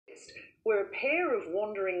where a pair of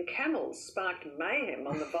wandering camels sparked mayhem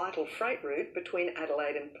on the vital freight route between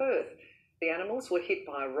Adelaide and Perth. The animals were hit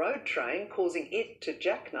by a road train, causing it to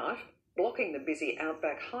jackknife, blocking the busy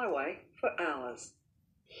outback highway for hours.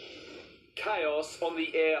 Chaos on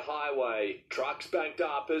the air highway. Trucks banked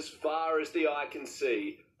up as far as the eye can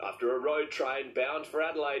see after a road train bound for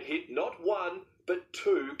Adelaide hit not one but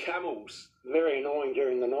two camels. Very annoying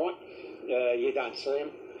during the night. You don't see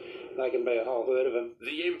them. They can be a whole herd of them.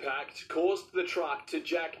 The impact caused the truck to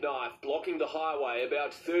jackknife, blocking the highway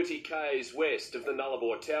about 30 k's west of the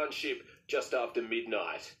Nullarbor township just after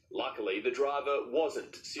midnight. Luckily, the driver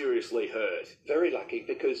wasn't seriously hurt. Very lucky,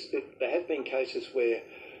 because there have been cases where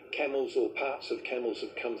camels or parts of camels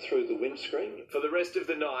have come through the windscreen. For the rest of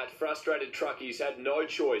the night, frustrated truckies had no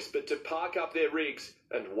choice but to park up their rigs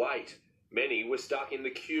and wait. Many were stuck in the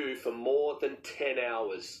queue for more than 10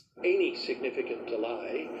 hours. Any significant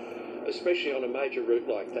delay, especially on a major route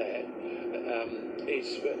like that,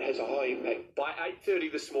 has a high impact. By 8:30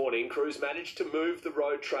 this morning, crews managed to move the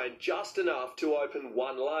road train just enough to open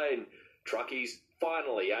one lane. Truckies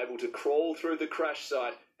finally able to crawl through the crash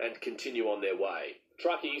site and continue on their way.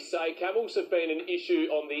 Truckies say camels have been an issue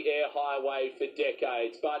on the air highway for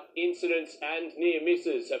decades, but incidents and near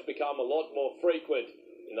misses have become a lot more frequent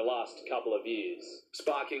in the last couple of years,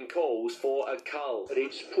 sparking calls for a cull. But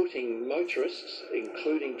it's putting motorists,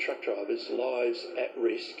 including truck drivers' lives at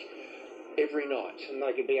risk every night. And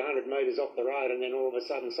they could be 100 metres off the road and then all of a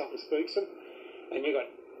sudden something spooks them and you've got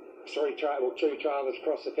two trailers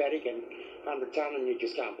across the paddock and 100 tonne and you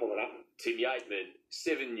just can't pull it up. Tim Yateman,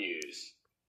 7 News.